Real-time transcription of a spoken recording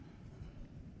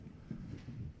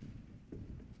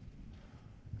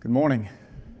Good morning.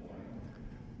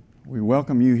 We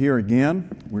welcome you here again.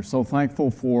 We're so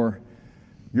thankful for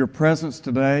your presence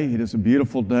today. It is a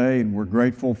beautiful day, and we're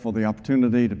grateful for the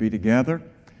opportunity to be together,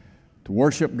 to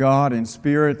worship God in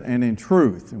spirit and in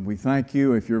truth. And we thank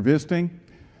you if you're visiting.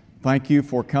 Thank you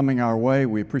for coming our way.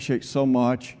 We appreciate so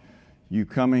much you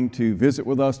coming to visit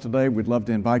with us today. We'd love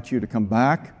to invite you to come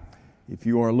back. If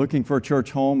you are looking for a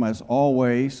church home, as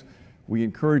always, we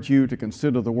encourage you to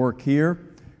consider the work here.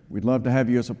 We'd love to have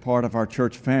you as a part of our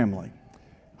church family.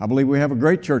 I believe we have a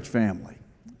great church family.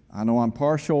 I know I'm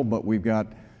partial, but we've got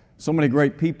so many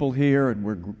great people here, and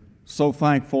we're so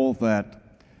thankful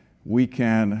that we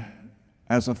can,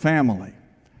 as a family,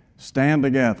 stand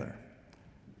together.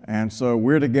 And so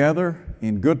we're together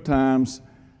in good times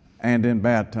and in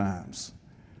bad times.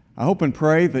 I hope and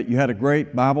pray that you had a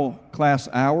great Bible class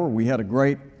hour. We had a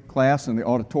great class in the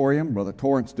auditorium. Brother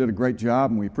Torrance did a great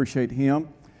job, and we appreciate him.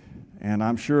 And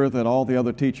I'm sure that all the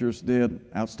other teachers did an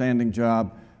outstanding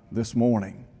job this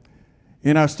morning.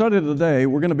 In our study today,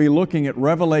 we're going to be looking at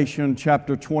Revelation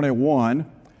chapter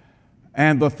 21,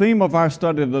 and the theme of our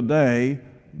study today,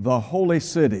 the Holy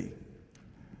City.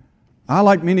 I,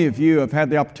 like many of you, have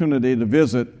had the opportunity to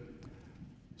visit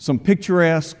some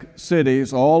picturesque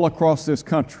cities all across this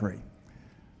country.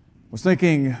 I was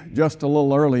thinking just a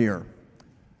little earlier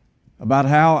about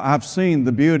how I've seen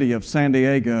the beauty of San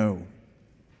Diego,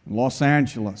 Los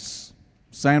Angeles,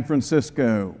 San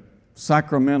Francisco,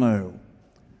 Sacramento.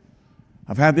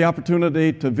 I've had the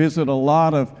opportunity to visit a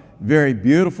lot of very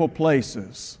beautiful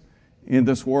places in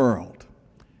this world.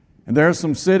 And there are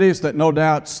some cities that no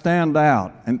doubt stand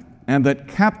out and that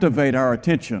captivate our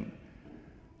attention.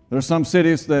 There are some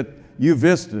cities that you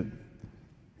visited,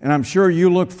 and I'm sure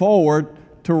you look forward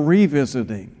to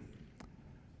revisiting.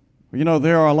 You know,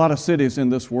 there are a lot of cities in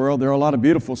this world. There are a lot of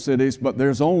beautiful cities, but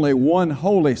there's only one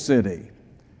holy city.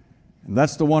 And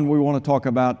that's the one we want to talk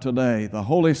about today. The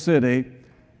holy city,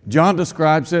 John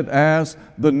describes it as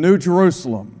the New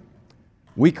Jerusalem.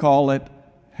 We call it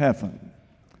heaven.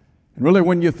 And really,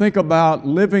 when you think about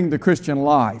living the Christian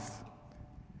life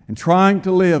and trying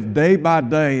to live day by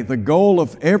day, the goal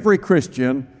of every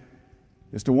Christian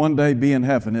is to one day be in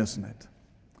heaven, isn't it?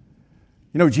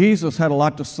 You know, Jesus had a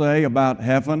lot to say about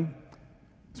heaven.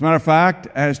 As a matter of fact,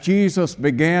 as Jesus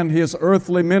began His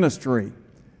earthly ministry,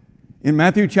 in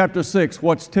Matthew chapter 6,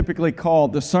 what's typically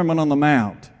called the Sermon on the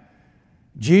Mount,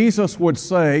 Jesus would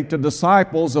say to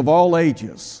disciples of all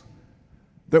ages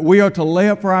that we are to lay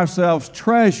up for ourselves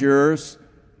treasures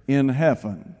in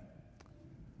heaven.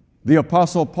 The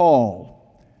Apostle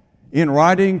Paul, in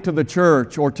writing to the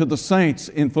church or to the saints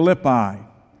in Philippi,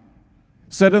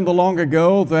 said in the long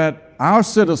ago that our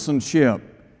citizenship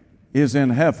is in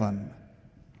heaven,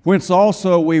 whence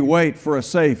also we wait for a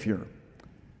Savior.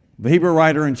 The Hebrew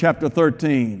writer in chapter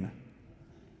 13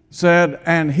 said,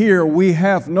 "And here we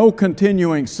have no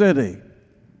continuing city,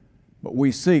 but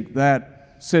we seek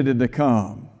that city to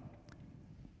come."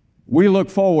 We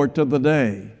look forward to the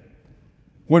day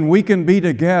when we can be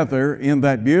together in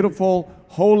that beautiful,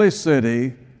 holy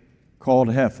city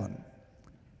called heaven.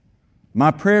 My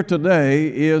prayer today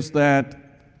is that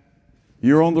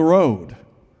you're on the road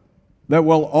that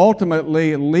will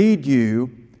ultimately lead you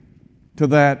to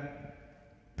that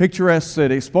picturesque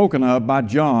city spoken of by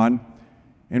John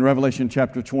in Revelation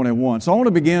chapter 21. So I want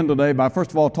to begin today by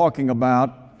first of all talking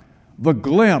about the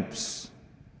glimpse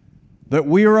that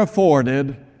we are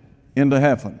afforded into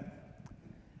heaven.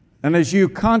 And as you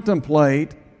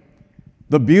contemplate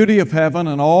the beauty of heaven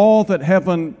and all that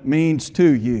heaven means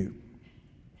to you,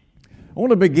 I want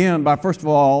to begin by first of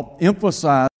all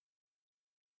emphasizing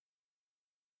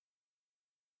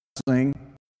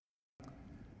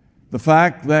the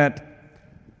fact that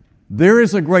there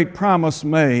is a great promise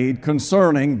made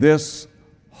concerning this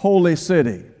holy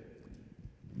city.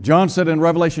 John said in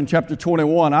Revelation chapter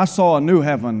 21, "I saw a new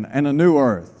heaven and a new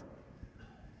earth."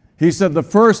 He said the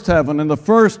first heaven and the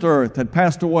first earth had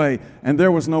passed away, and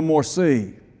there was no more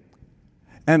sea.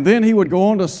 And then he would go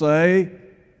on to say,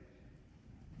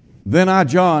 "Then I,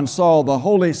 John, saw the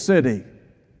holy city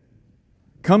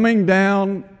coming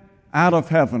down out of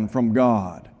heaven from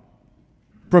God,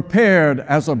 prepared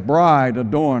as a bride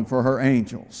adorned for her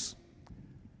angels."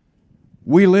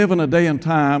 We live in a day and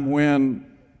time when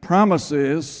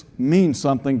promises mean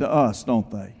something to us,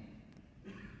 don't they?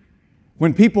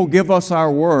 When people give us our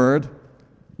word,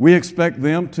 we expect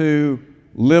them to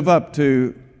live up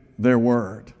to their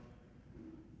word.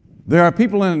 There are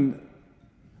people in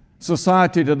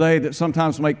society today that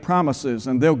sometimes make promises,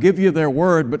 and they'll give you their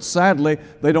word, but sadly,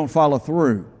 they don't follow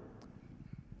through.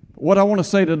 What I want to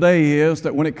say today is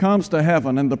that when it comes to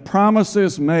heaven and the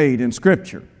promises made in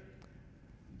Scripture,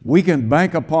 We can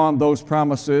bank upon those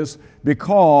promises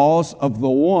because of the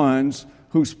ones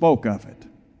who spoke of it.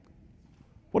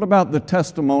 What about the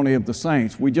testimony of the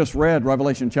saints? We just read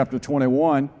Revelation chapter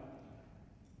 21.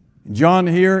 John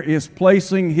here is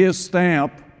placing his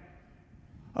stamp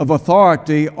of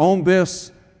authority on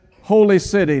this holy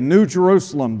city, New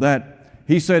Jerusalem, that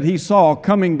he said he saw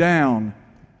coming down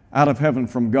out of heaven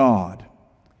from God.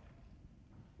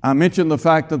 I mentioned the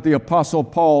fact that the Apostle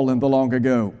Paul in the long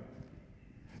ago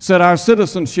said our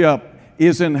citizenship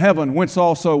is in heaven, whence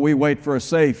also we wait for a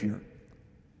Savior.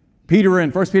 Peter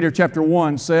in 1 Peter chapter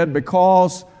 1 said,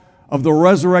 because of the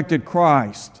resurrected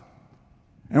Christ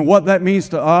and what that means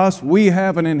to us, we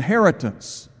have an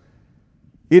inheritance.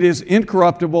 It is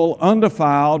incorruptible,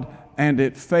 undefiled, and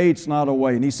it fades not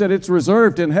away. And he said it's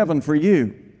reserved in heaven for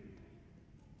you.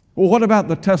 Well, what about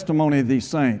the testimony of these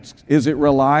saints? Is it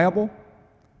reliable?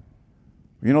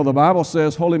 You know, the Bible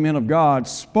says holy men of God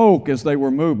spoke as they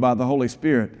were moved by the Holy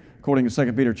Spirit, according to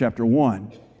 2 Peter chapter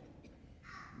 1.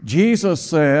 Jesus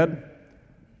said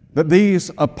that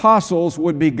these apostles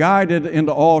would be guided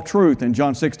into all truth in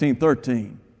John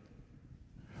 16:13.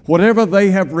 Whatever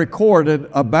they have recorded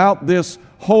about this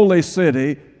holy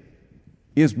city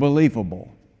is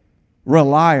believable,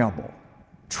 reliable,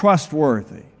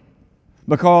 trustworthy,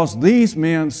 because these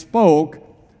men spoke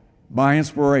by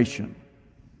inspiration.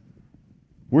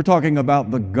 We're talking about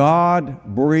the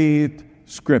God-breathed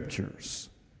Scriptures.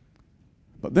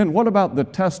 But then what about the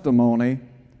testimony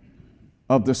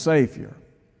of the Savior?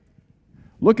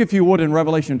 Look, if you would, in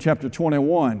Revelation chapter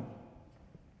 21.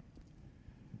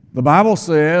 The Bible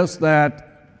says that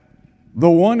the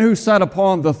one who sat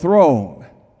upon the throne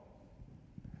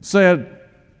said,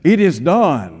 "It is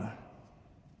done."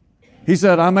 He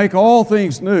said, "I make all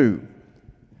things new.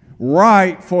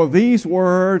 Write, for these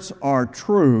words are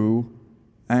true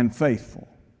and faithful."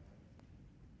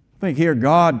 I think here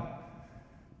God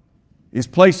is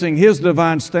placing His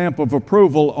divine stamp of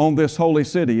approval on this holy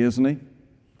city, isn't He?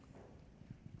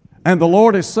 And the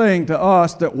Lord is saying to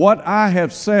us that what I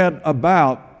have said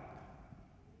about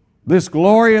this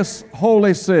glorious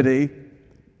holy city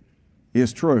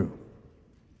is true.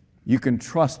 You can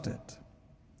trust it.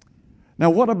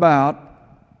 Now, what about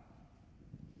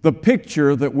the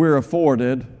picture that we're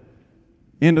afforded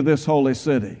into this holy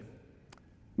city?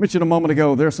 I mentioned a moment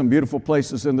ago, there are some beautiful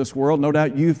places in this world. No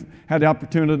doubt you've had the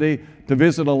opportunity to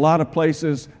visit a lot of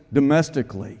places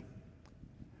domestically.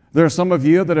 There are some of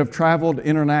you that have traveled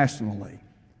internationally.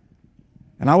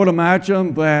 And I would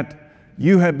imagine that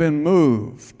you have been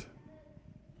moved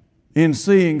in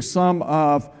seeing some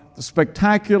of the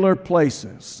spectacular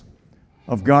places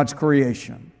of God's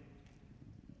creation.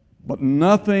 But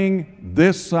nothing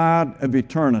this side of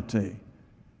eternity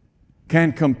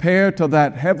can compare to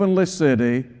that heavenly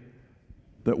city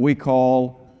that we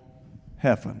call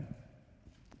heaven.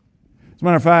 As a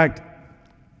matter of fact,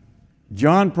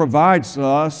 John provides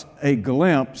us a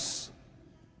glimpse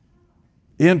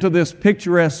into this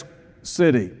picturesque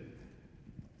city.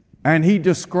 And he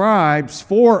describes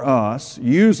for us,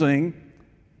 using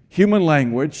human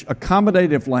language,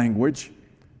 accommodative language,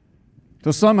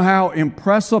 to somehow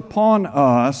impress upon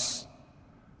us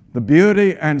the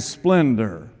beauty and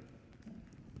splendor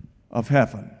of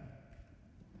heaven.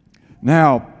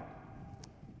 Now,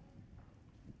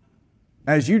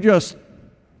 as you just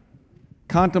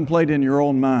contemplate in your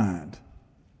own mind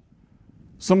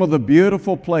some of the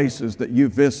beautiful places that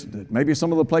you've visited, maybe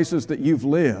some of the places that you've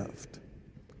lived,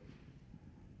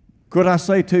 could I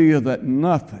say to you that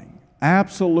nothing,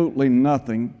 absolutely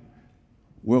nothing,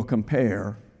 will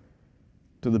compare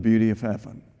to the beauty of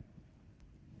heaven?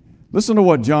 Listen to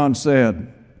what John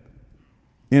said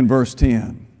in verse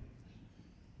 10.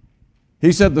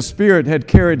 He said the Spirit had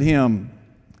carried him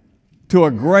to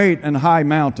a great and high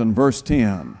mountain, verse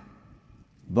 10,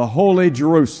 the holy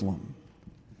Jerusalem,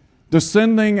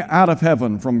 descending out of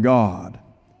heaven from God,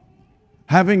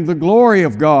 having the glory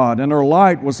of God, and her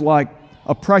light was like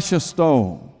a precious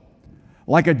stone,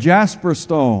 like a jasper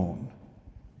stone,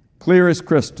 clear as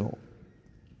crystal.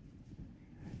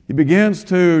 He begins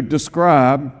to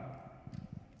describe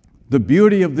the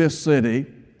beauty of this city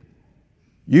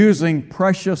using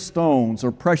precious stones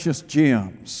or precious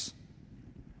gems.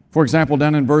 For example,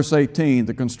 down in verse 18,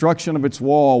 the construction of its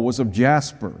wall was of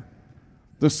jasper.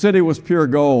 The city was pure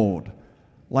gold,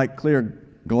 like clear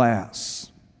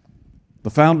glass. The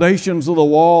foundations of the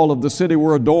wall of the city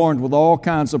were adorned with all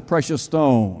kinds of precious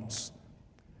stones.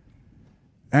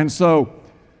 And so,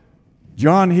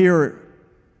 John here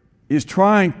is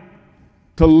trying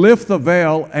to lift the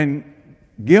veil and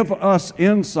give us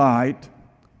insight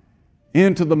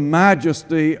into the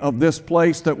majesty of this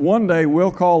place that one day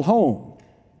we'll call home.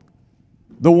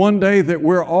 the one day that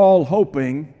we're all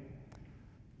hoping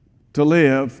to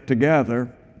live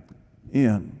together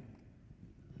in.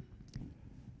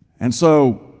 And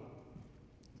so,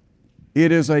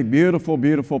 it is a beautiful,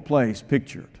 beautiful place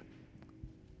pictured.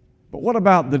 But what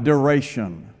about the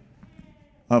duration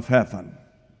of heaven?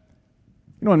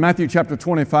 You know, in Matthew chapter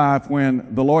 25,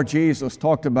 when the Lord Jesus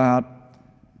talked about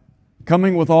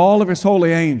coming with all of His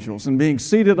holy angels and being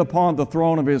seated upon the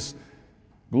throne of His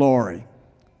glory,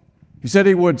 He said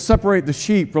He would separate the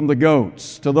sheep from the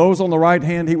goats. To those on the right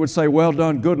hand, He would say, "Well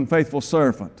done, good and faithful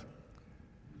servant."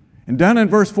 And down in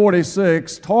verse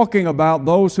 46, talking about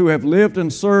those who have lived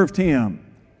and served Him,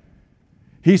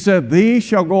 He said, "These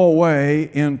shall go away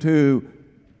into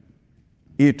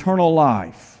eternal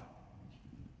life."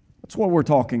 That's what we're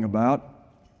talking about.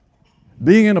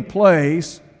 Being in a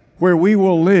place where we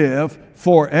will live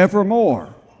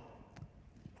forevermore.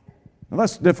 Now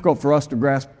that's difficult for us to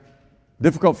grasp,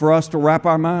 difficult for us to wrap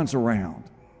our minds around.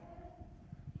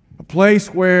 A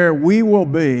place where we will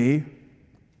be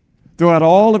throughout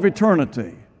all of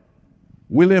eternity.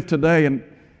 We live today in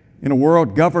a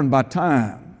world governed by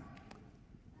time.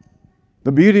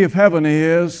 The beauty of heaven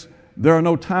is there are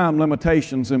no time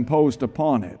limitations imposed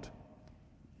upon it.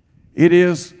 It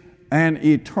is an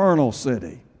eternal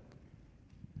city.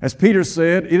 As Peter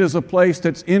said, it is a place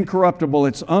that's incorruptible,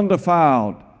 it's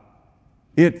undefiled.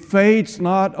 It fades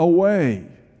not away.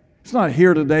 It's not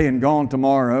here today and gone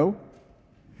tomorrow.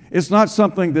 It's not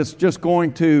something that's just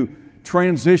going to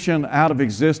transition out of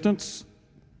existence.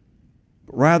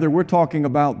 But rather, we're talking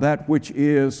about that which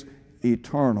is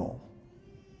eternal.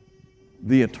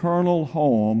 The eternal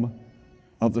home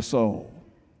of the soul.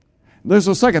 There's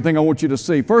a second thing I want you to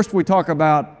see. First, we talk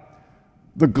about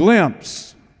the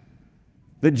glimpse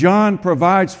that John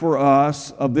provides for us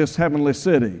of this heavenly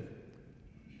city.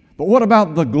 But what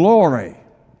about the glory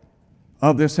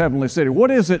of this heavenly city? What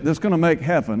is it that's going to make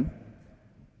heaven?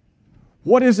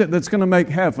 What is it that's going to make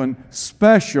heaven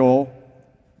special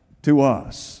to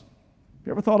us? Have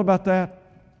you ever thought about that?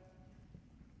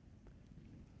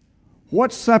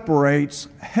 What separates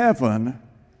heaven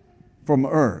from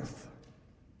earth?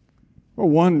 Well,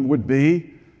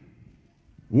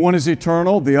 one is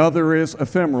eternal, the other is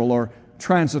ephemeral or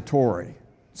transitory.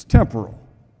 It's temporal.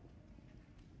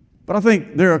 But I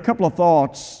think there are a couple of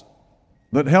thoughts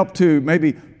that help to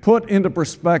maybe put into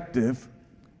perspective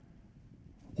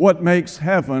what makes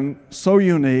heaven so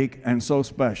unique and so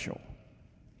special.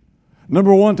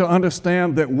 Number one, to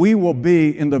understand that we will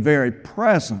be in the very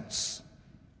presence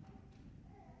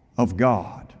of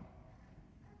God.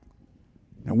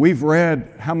 Now, we've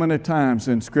read how many times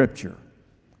in Scripture?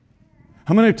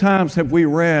 How many times have we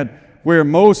read where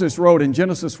Moses wrote in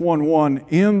Genesis 1:1,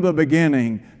 "In the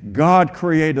beginning, God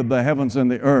created the heavens and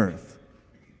the earth."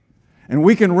 And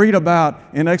we can read about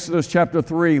in Exodus chapter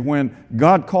 3 when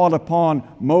God called upon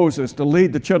Moses to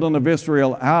lead the children of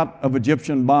Israel out of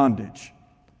Egyptian bondage.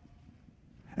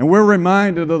 And we're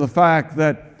reminded of the fact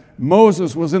that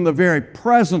Moses was in the very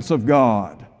presence of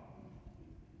God.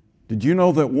 Did you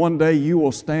know that one day you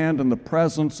will stand in the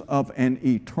presence of an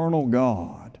eternal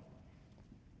God?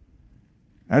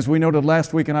 As we noted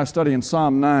last week in our study in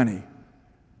Psalm 90,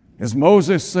 as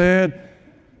Moses said,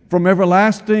 "From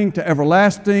everlasting to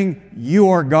everlasting, you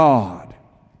are God."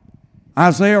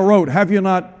 Isaiah wrote, have you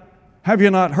not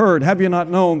heard, have you not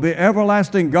known, the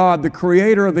everlasting God, the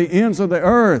creator of the ends of the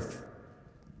earth?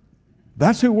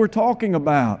 That's who we're talking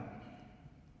about.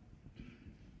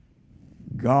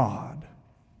 God,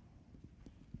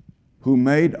 who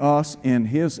made us in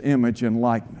His image and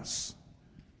likeness.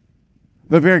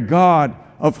 The very God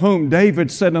of whom David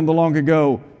said in the long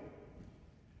ago,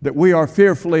 that we are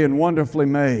fearfully and wonderfully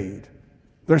made.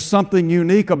 There's something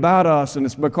unique about us, and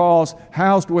it's because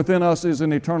housed within us is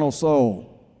an eternal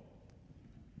soul.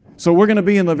 So we're going to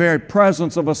be in the very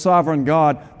presence of a sovereign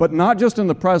God, but not just in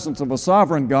the presence of a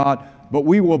sovereign God, but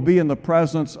we will be in the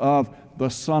presence of the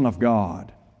Son of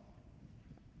God.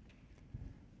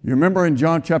 You remember in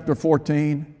John chapter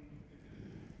 14,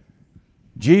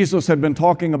 Jesus had been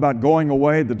talking about going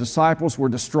away. The disciples were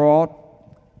distraught.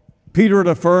 Peter had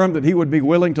affirmed that he would be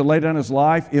willing to lay down his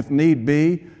life, if need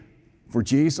be, for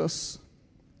Jesus.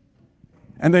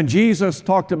 And then Jesus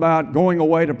talked about going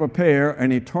away to prepare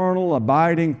an eternal,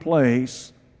 abiding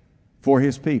place for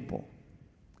His people.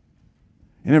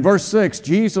 And in verse 6,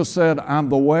 Jesus said, "I'm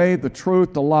the way, the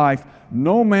truth, the life.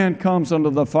 No man comes unto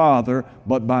the Father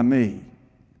but by me."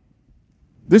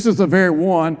 This is the very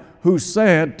one who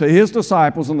said to His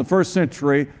disciples in the first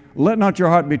century, "Let not your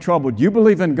heart be troubled. You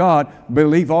believe in God,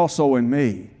 believe also in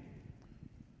me.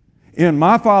 In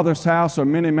my Father's house are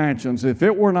many mansions. If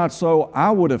it were not so,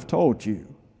 I would have told you."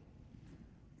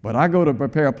 but I go to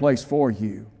prepare a place for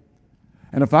you.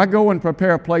 And if I go and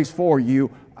prepare a place for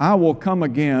you, I will come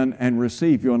again and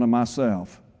receive you unto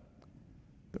myself,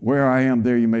 that where I am,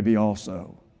 there you may be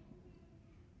also.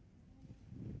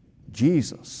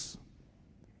 Jesus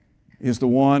is the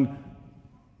one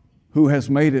who has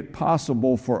made it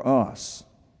possible for us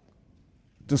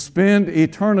to spend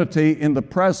eternity in the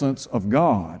presence of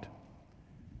God.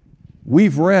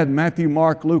 We've read Matthew,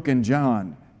 Mark, Luke, and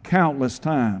John countless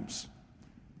times.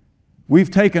 We've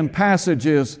taken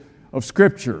passages of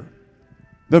Scripture,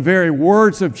 the very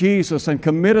words of Jesus, and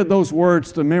committed those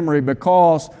words to memory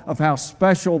because of how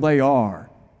special they are.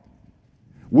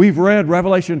 We've read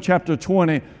Revelation chapter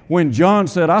 20 when John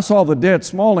said, I saw the dead,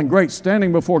 small and great,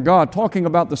 standing before God, talking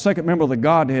about the second member of the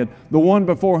Godhead, the one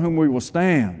before whom we will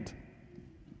stand.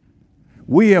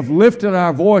 We have lifted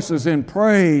our voices in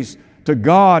praise to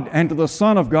God and to the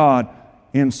Son of God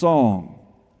in song.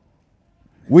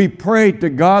 We prayed to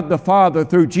God the Father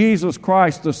through Jesus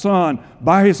Christ the Son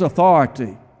by His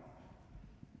authority.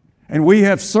 And we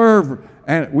have served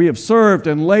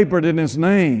and labored in His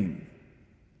name.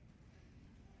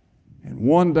 And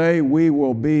one day we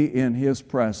will be in His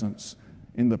presence,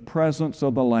 in the presence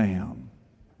of the Lamb.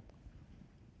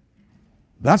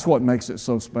 That's what makes it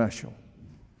so special.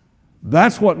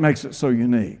 That's what makes it so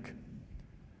unique.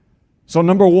 So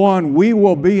number one, we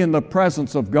will be in the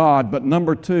presence of God, but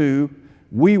number two,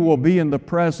 we will be in the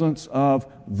presence of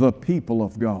the people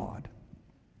of God.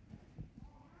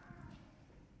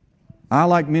 I,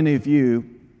 like many of you,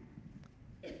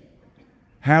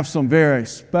 have some very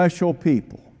special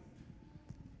people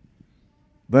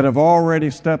that have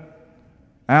already stepped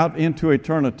out into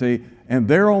eternity, and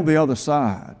they're on the other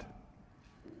side.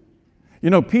 You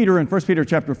know, Peter in 1 Peter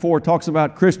chapter 4 talks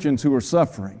about Christians who are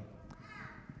suffering.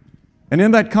 And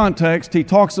in that context, he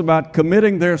talks about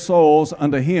committing their souls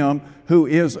unto Him who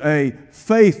is a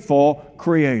faithful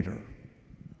Creator.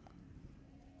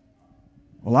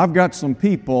 Well, I've got some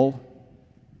people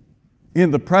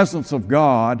in the presence of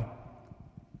God,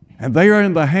 and they are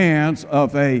in the hands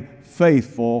of a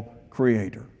faithful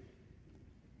Creator.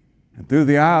 And through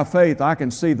the eye of faith, I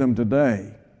can see them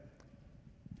today.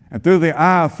 And through the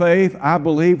eye of faith, I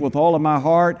believe with all of my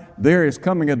heart, there is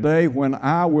coming a day when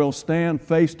I will stand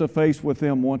face to face with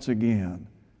them once again.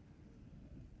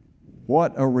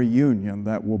 What a reunion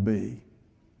that will be.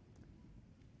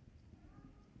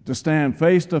 To stand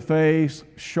face to face,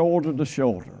 shoulder to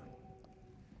shoulder,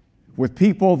 with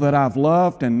people that I've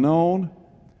loved and known,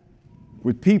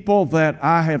 with people that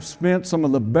I have spent some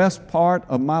of the best part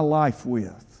of my life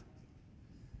with.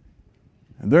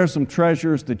 And there are some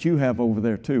treasures that you have over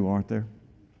there too, aren't there?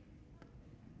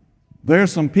 There are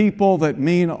some people that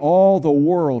mean all the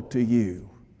world to you.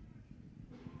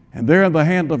 And they're in the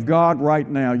hand of God right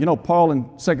now. You know, Paul in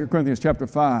 2 Corinthians chapter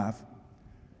 5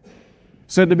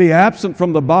 said to be absent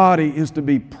from the body is to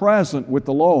be present with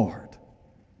the Lord.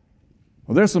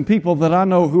 Well, there's some people that I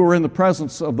know who are in the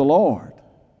presence of the Lord.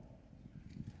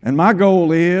 And my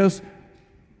goal is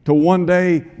to one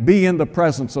day be in the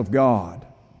presence of God.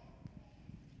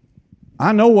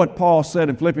 I know what Paul said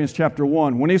in Philippians chapter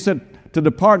 1 when he said to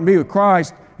depart and be with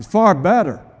Christ is far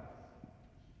better.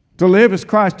 To live is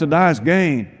Christ, to die is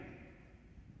gain.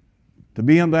 To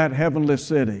be in that heavenly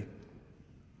city.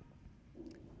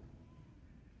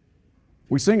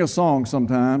 We sing a song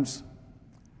sometimes,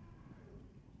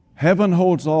 heaven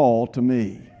holds all to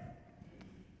me.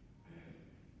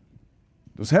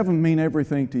 Does heaven mean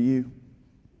everything to you?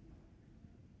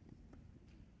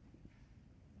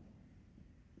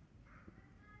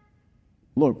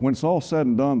 Look, when it's all said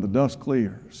and done, the dust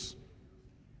clears.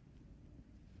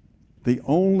 The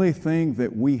only thing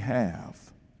that we have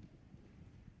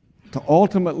to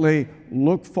ultimately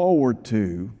look forward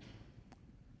to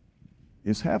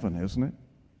is heaven, isn't it?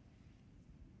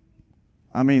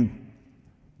 I mean,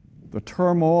 the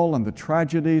turmoil and the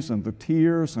tragedies and the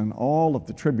tears and all of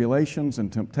the tribulations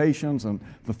and temptations and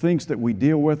the things that we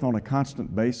deal with on a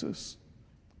constant basis.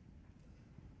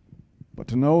 But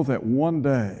to know that one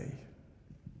day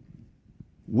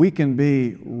we can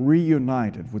be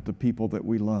reunited with the people that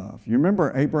we love. You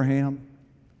remember Abraham,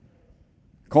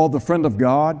 called the friend of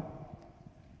God?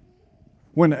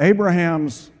 When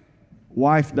Abraham's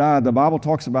wife died, the Bible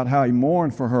talks about how he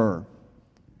mourned for her,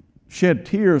 shed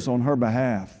tears on her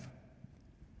behalf.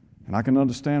 And I can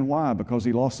understand why, because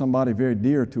he lost somebody very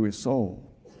dear to his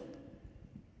soul.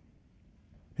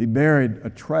 He buried a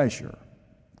treasure.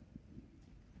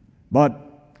 But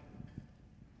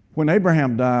when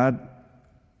Abraham died,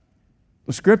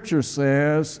 the Scripture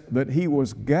says that he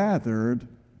was gathered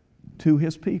to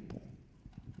his people.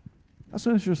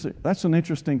 That's an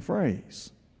interesting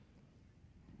phrase.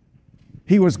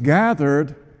 He was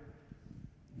gathered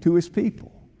to his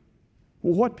people.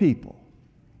 Well, what people?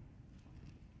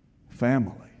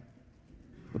 Family.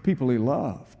 The people he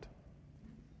loved.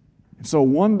 And so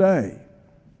one day,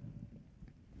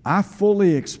 I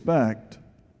fully expect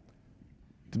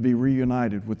to be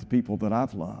reunited with the people that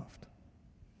I've loved.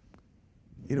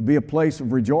 It'll be a place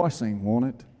of rejoicing, won't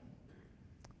it?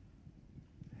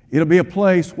 It'll be a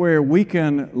place where we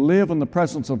can live in the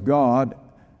presence of God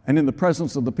and in the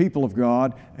presence of the people of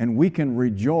God, and we can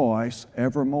rejoice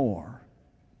evermore.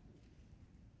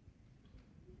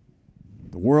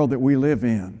 The world that we live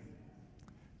in,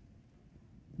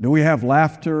 do we have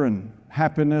laughter and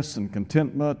happiness and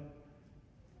contentment?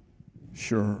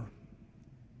 Sure.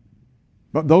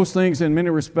 But those things in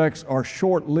many respects are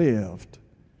short-lived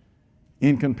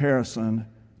in comparison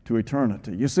to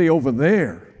eternity. You see, over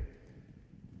there,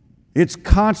 it's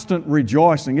constant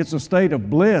rejoicing. It's a state of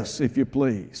bliss, if you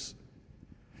please.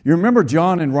 You remember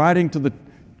John in writing to the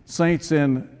saints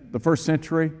in the first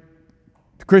century,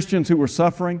 the Christians who were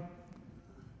suffering?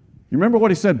 You remember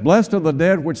what he said? Blessed are the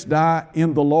dead which die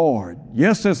in the Lord.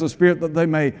 Yes, says the Spirit, that they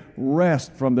may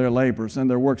rest from their labors and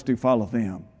their works do follow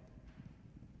them.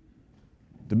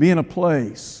 To be in a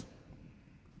place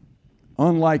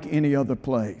unlike any other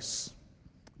place.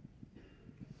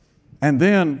 And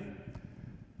then,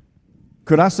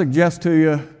 could I suggest to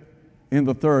you, in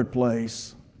the third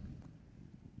place,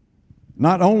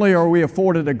 not only are we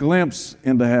afforded a glimpse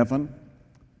into heaven,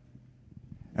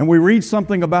 and we read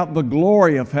something about the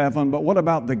glory of heaven, but what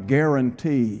about the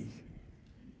guarantee?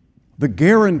 The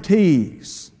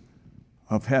guarantees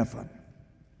of heaven.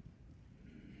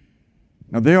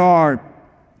 Now there are,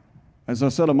 as I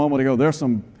said a moment ago, there are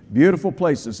some beautiful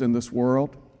places in this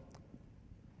world.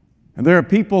 And there are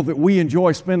people that we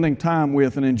enjoy spending time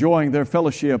with and enjoying their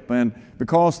fellowship, and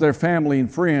because they're family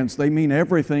and friends, they mean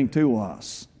everything to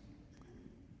us.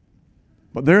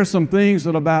 But there are some things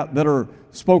that are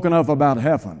spoken of about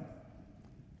heaven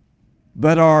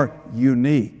that are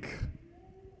unique,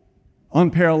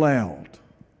 unparalleled.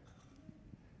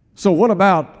 So what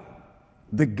about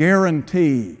the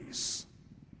guarantees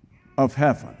of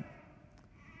heaven?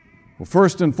 Well,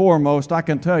 first and foremost, I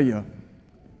can tell you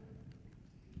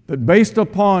that based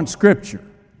upon Scripture,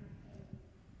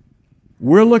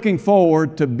 we're looking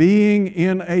forward to being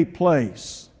in a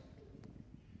place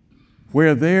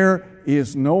where there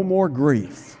is no more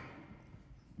grief.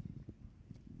 I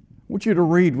want you to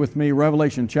read with me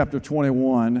Revelation chapter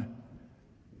 21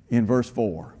 in verse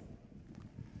 4.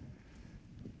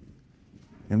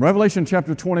 In Revelation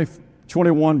chapter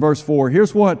 21, verse 4,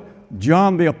 here's what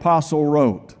John the Apostle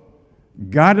wrote,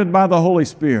 guided by the Holy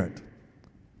Spirit.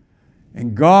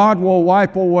 And God will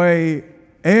wipe away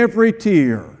every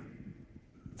tear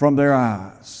from their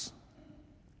eyes,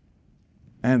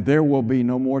 and there will be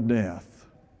no more death,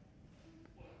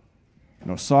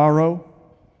 no sorrow,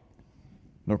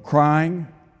 no crying,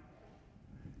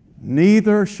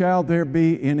 neither shall there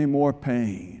be any more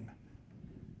pain,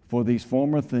 for these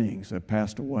former things have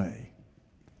passed away.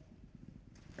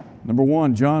 Number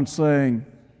one, John's saying,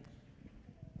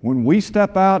 when we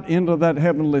step out into that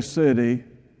heavenly city,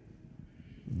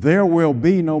 there will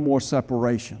be no more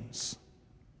separations.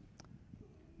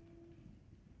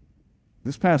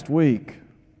 This past week,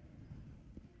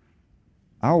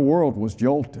 our world was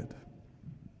jolted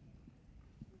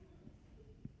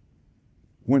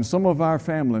when some of our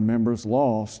family members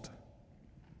lost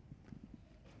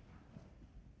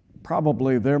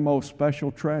probably their most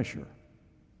special treasure,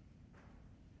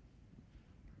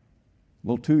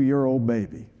 little 2-year-old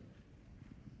baby,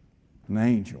 an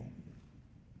angel.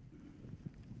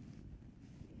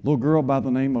 Little girl by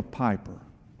the name of Piper.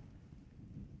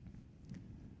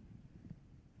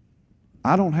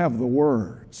 I don't have the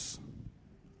words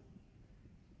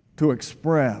to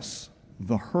express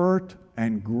the hurt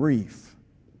and grief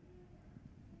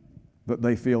that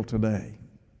they feel today.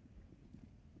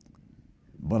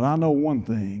 But I know one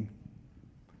thing,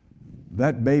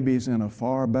 that baby's in a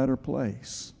far better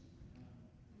place.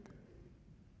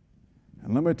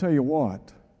 And let me tell you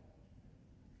what,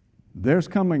 there's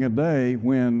coming a day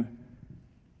when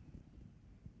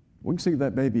we can see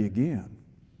that baby again.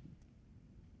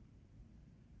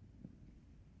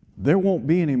 There won't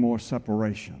be any more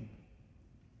separation.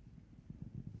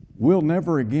 We'll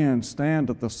never again stand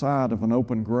at the side of an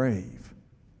open grave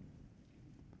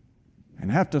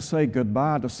and have to say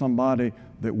goodbye to somebody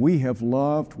that we have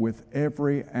loved with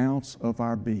every ounce of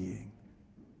our being.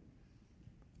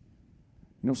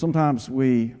 You know, sometimes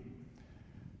in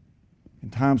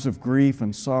times of grief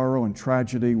and sorrow and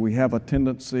tragedy, we have a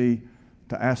tendency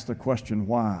to ask the question,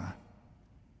 why?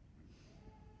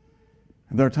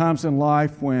 And there are times in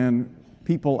life when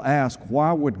people ask,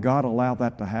 why would God allow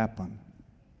that to happen?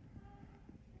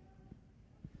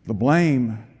 The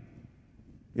blame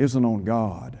isn't on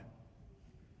God.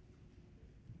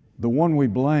 The one we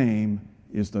blame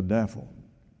is the devil.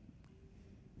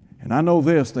 And I know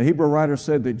this, the Hebrew writer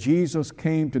said that Jesus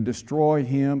came to destroy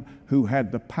him who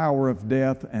had the power of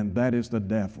death, and that is the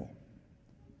devil.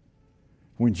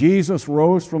 When Jesus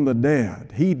rose from the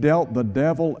dead, he dealt the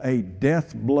devil a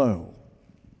death blow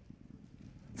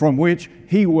from which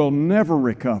he will never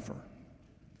recover.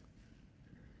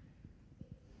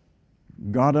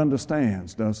 God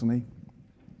understands, doesn't he?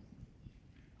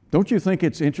 Don't you think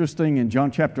it's interesting in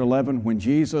John chapter 11 when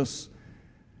Jesus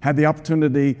had the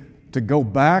opportunity to go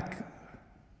back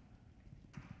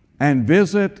and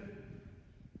visit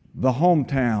the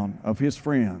hometown of his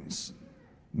friends,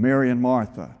 Mary and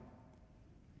Martha.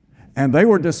 And they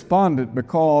were despondent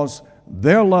because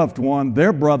their loved one,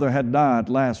 their brother, had died,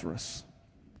 Lazarus.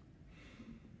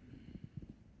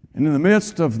 And in the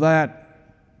midst of that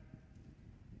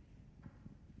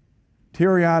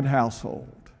teary-eyed household,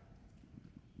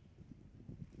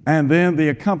 and then the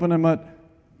accompaniment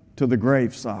to the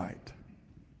gravesite,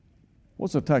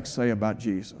 what's the text say about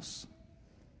Jesus?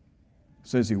 It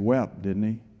says he wept, didn't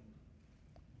he?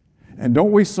 And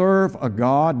don't we serve a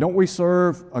God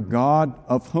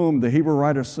of whom the Hebrew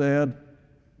writer said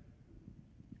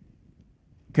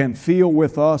can feel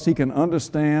with us, he can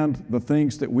understand the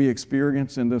things that we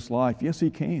experience in this life? Yes, he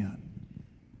can.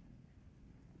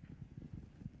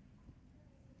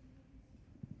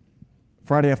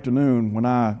 Friday afternoon, when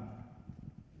I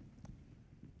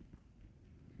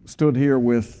stood here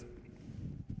with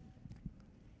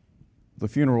the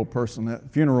funeral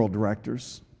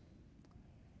directors,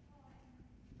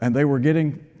 and they were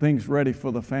getting things ready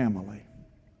for the family,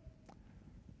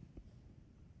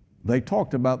 they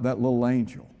talked about that little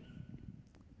angel.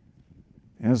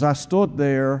 And as I stood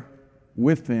there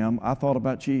with them, I thought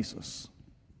about Jesus.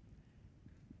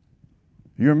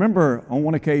 You remember on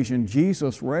one occasion,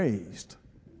 Jesus raised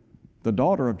the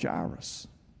daughter of Jairus.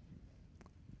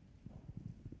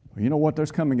 Well, you know what?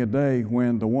 There's coming a day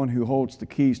when the one who holds the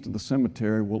keys to the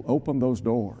cemetery will open those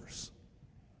doors,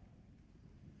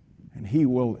 and he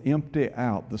will empty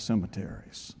out the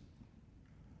cemeteries.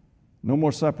 No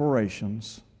more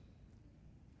separations.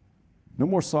 No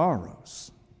more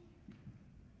sorrows.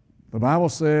 The Bible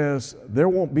says there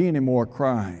won't be any more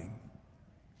crying.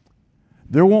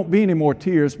 There won't be any more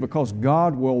tears because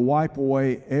God will wipe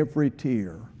away every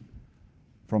tear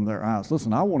from their eyes.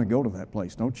 Listen, I want to go to that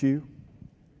place, don't you?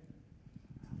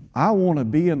 I want to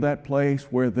be in that place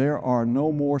where there are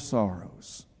no more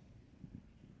sorrows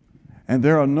and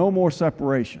there are no more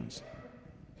separations.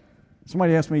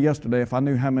 Somebody asked me yesterday if I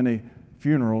knew how many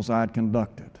funerals I had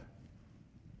conducted.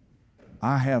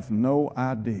 I have no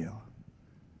idea.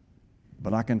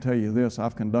 But I can tell you this,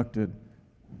 I've conducted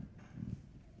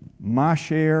my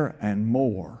share and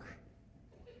more.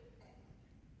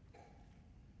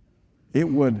 It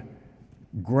would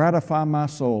gratify my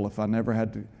soul if I never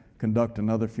had to conduct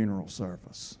another funeral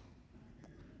service.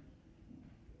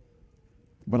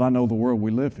 But I know the world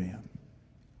we live in.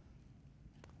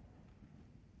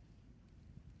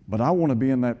 But I want to be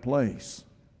in that place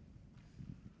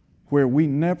where we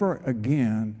never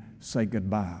again say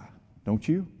goodbye. Don't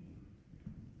you?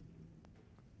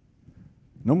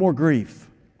 No more grief.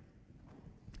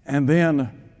 And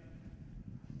then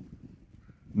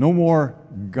no more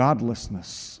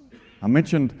godlessness. I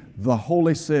mentioned the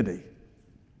holy city.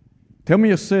 Tell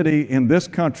me a city in this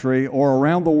country or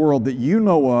around the world that you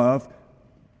know of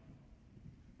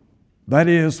that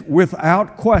is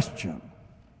without question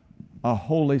a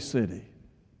holy city.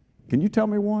 Can you tell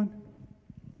me one?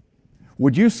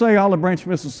 Would you say Olive Branch,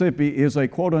 Mississippi is a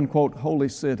quote-unquote holy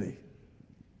city?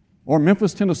 Or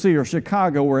Memphis, Tennessee, or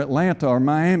Chicago, or Atlanta, or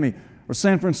Miami, or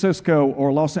San Francisco,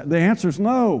 or Los Angeles? The answer is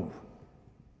no.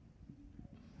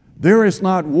 There is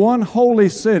not one holy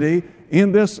city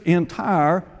in this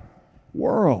entire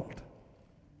world.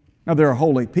 Now, there are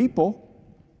holy people,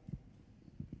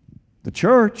 the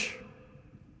church,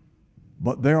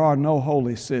 but there are no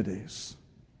holy cities.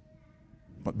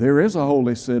 But there is a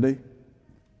holy city.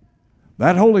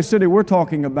 That holy city we're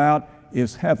talking about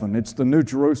is heaven. It's the New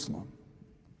Jerusalem.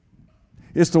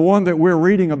 It's the one that we're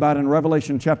reading about in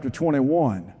Revelation chapter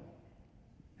 21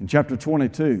 and chapter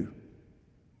 22.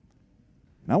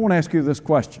 And I want to ask you this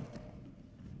question.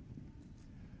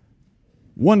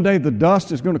 One day the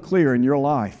dust is going to clear in your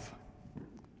life.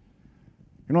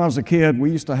 You know, as a kid,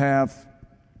 we used to have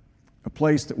a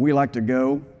place that we like to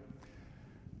go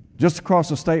just across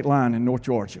the state line in North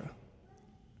Georgia.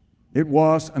 It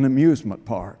was an amusement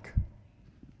park.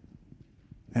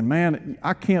 And man,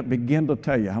 I can't begin to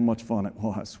tell you how much fun it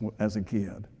was as a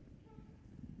kid.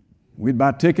 We'd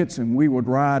buy tickets and we would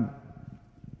ride,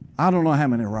 I don't know how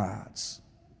many rides.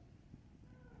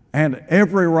 And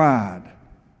every ride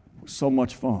was so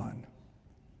much fun.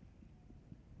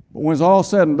 But when it's all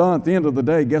said and done, at the end of the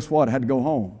day, guess what? I had to go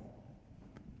home.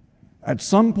 At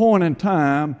some point in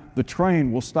time, the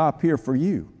train will stop here for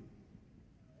you.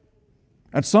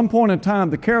 At some point in time,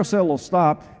 the carousel will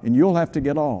stop and you'll have to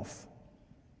get off.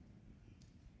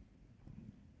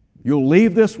 You'll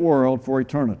leave this world for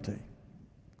eternity.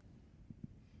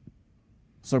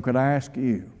 So could I ask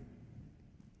you,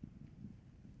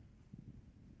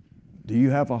 do you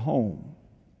have a home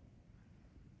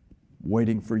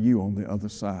waiting for you on the other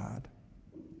side?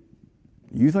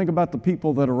 You think about the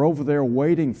people that are over there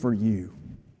waiting for you.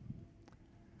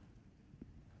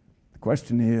 The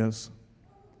question is,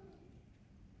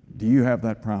 do you have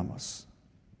that promise?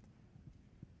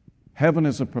 Heaven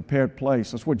is a prepared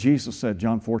place. That's what Jesus said,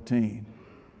 John 14.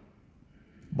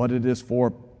 But it is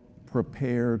for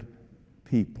prepared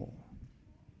people.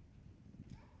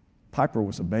 Piper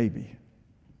was a baby.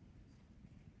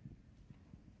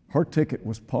 Her ticket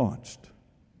was punched.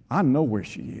 I know where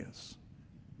she is.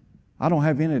 I don't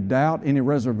have any doubt, any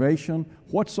reservation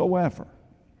whatsoever.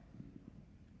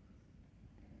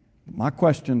 My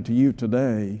question to you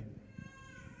today,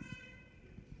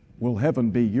 will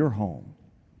heaven be your home?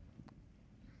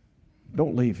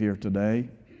 Don't leave here today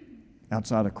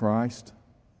outside of Christ.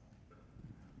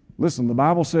 Listen, the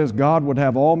Bible says God would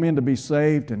have all men to be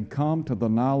saved and come to the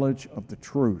knowledge of the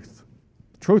truth.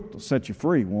 The truth will set you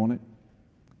free, won't it?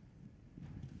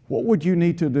 What would you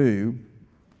need to do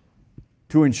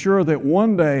to ensure that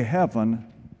one day heaven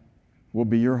will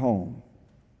be your home?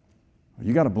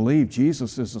 You got to believe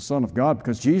Jesus is the Son of God,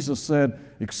 because Jesus said,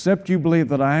 except you believe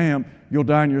that I am, you'll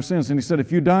die in your sins. And He said,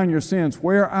 if you die in your sins,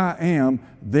 where I am,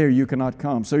 there you cannot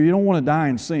come. So you don't want to die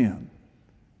in sin.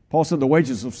 Paul said the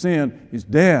wages of sin is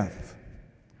death.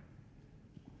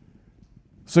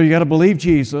 So you got to believe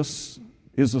Jesus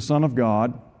is the Son of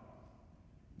God,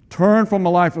 turn from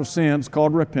a life of sins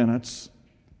called repentance,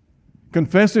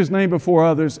 confess His name before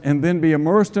others, and then be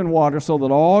immersed in water so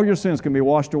that all your sins can be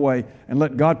washed away, and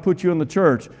let God put you in the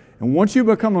church. And once you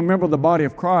become a member of the body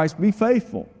of Christ, be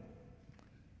faithful.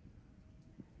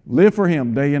 Live for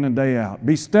Him day in and day out.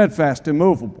 Be steadfast,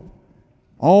 immovable,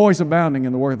 always abounding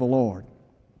in the work of the Lord.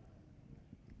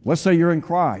 Let's say you're in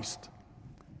Christ.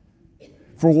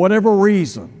 For whatever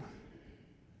reason,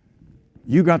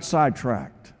 you got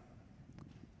sidetracked,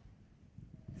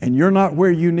 and you're not where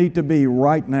you need to be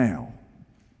right now.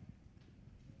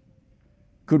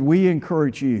 Could we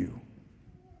encourage you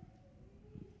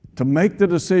to make the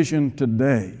decision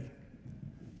today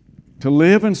to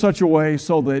live in such a way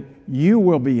so that you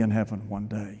will be in heaven one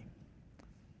day?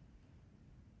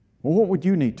 Well, what would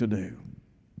you need to do?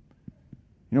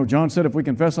 You know, John said if we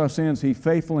confess our sins, He's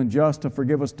faithful and just to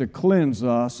forgive us, to cleanse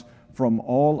us from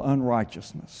all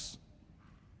unrighteousness.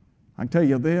 I can tell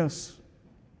you this,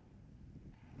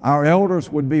 our elders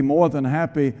would be more than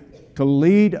happy to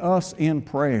lead us in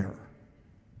prayer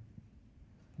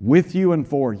with you and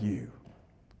for you.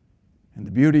 And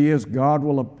the beauty is God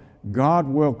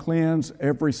will cleanse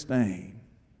every stain.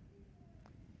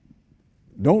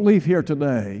 Don't leave here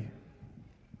today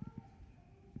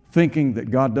thinking that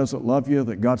God doesn't love you,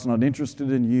 that God's not interested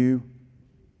in you.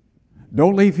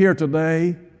 Don't leave here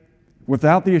today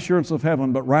without the assurance of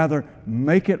heaven, but rather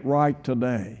make it right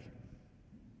today.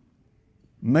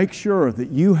 Make sure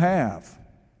that you have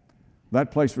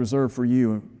that place reserved for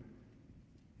you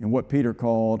in what Peter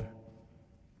called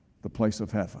the place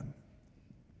of heaven.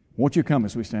 Won't you come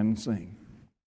as we stand and sing?